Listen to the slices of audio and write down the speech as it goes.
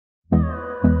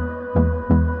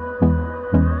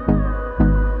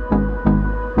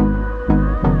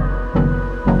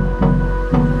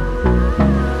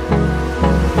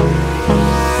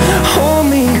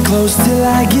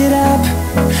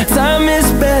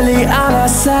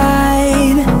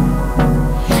side.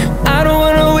 I don't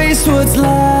wanna waste what's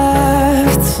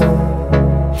left.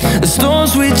 The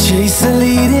storms we chase are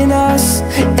leading us,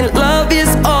 and love is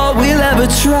all we'll ever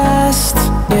trust.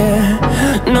 Yeah,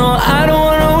 no, I don't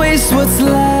wanna waste what's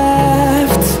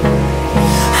left.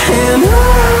 And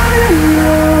on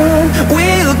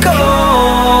we'll go,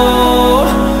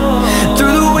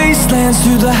 through the wastelands,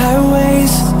 through the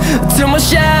highways, till my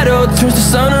shadow turns to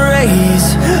sun rays.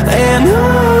 And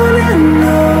on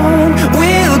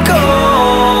we'll go,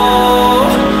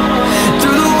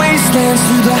 through the wastelands,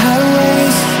 through the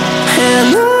highways,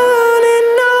 and on.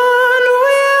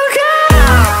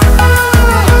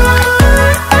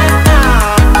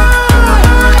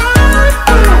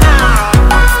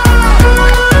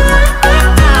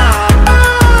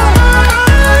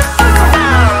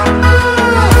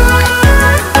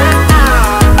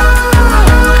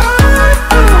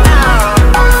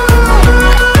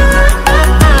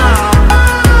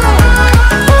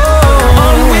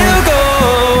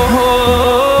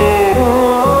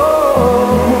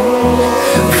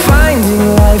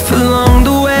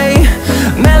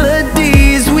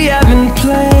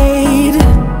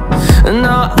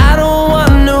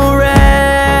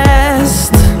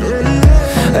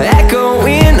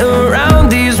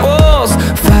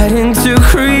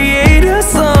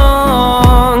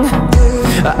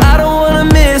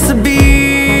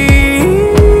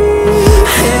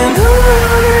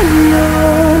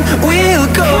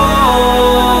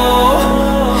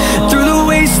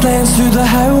 Through the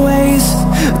highways,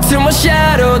 till my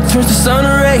shadow turns to sun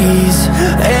rays.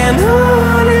 And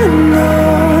on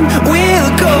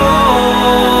we'll go,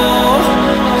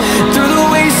 through the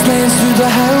wastelands, through the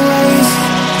highways,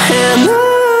 and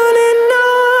on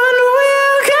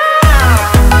we'll go.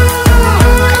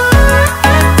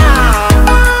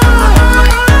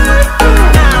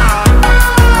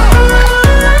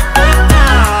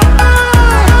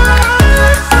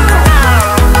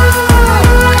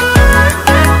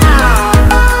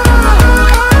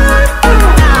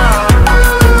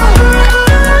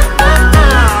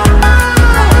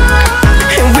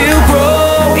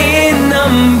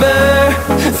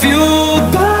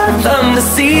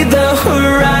 See the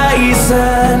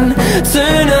horizon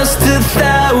turn us to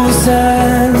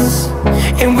thousands,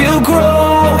 and we'll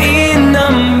grow in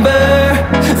number,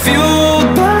 fueled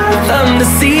by them. To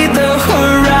see the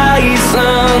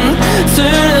horizon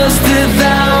turn us to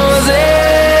thousands,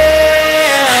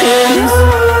 and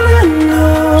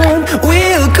on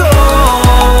we'll go,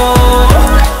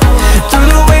 through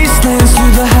the wastelands,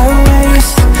 through the highways,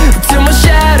 till my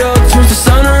shadow turns to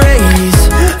sun rays.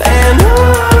 And on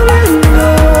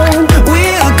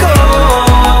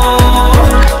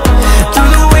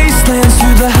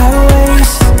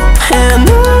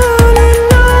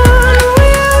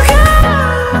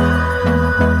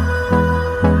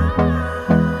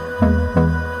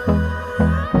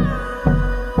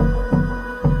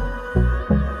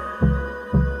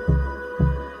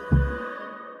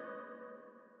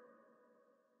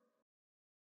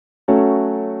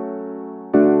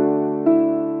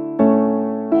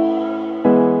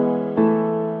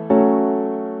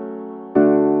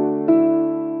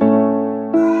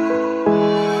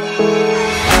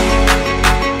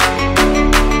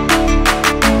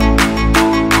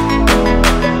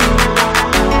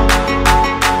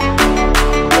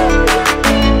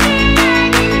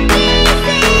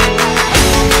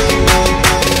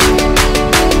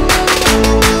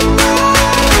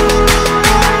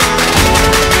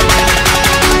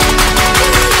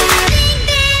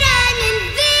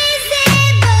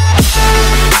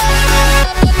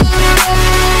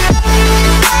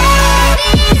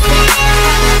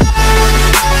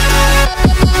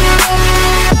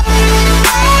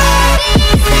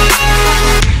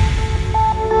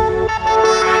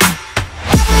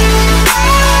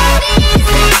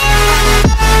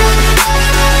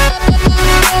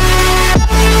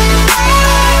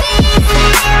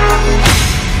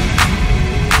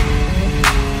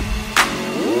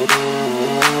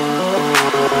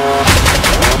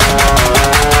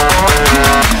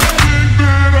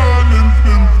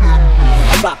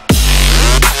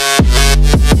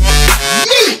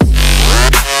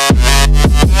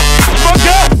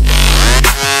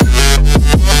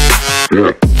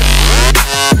Yeah.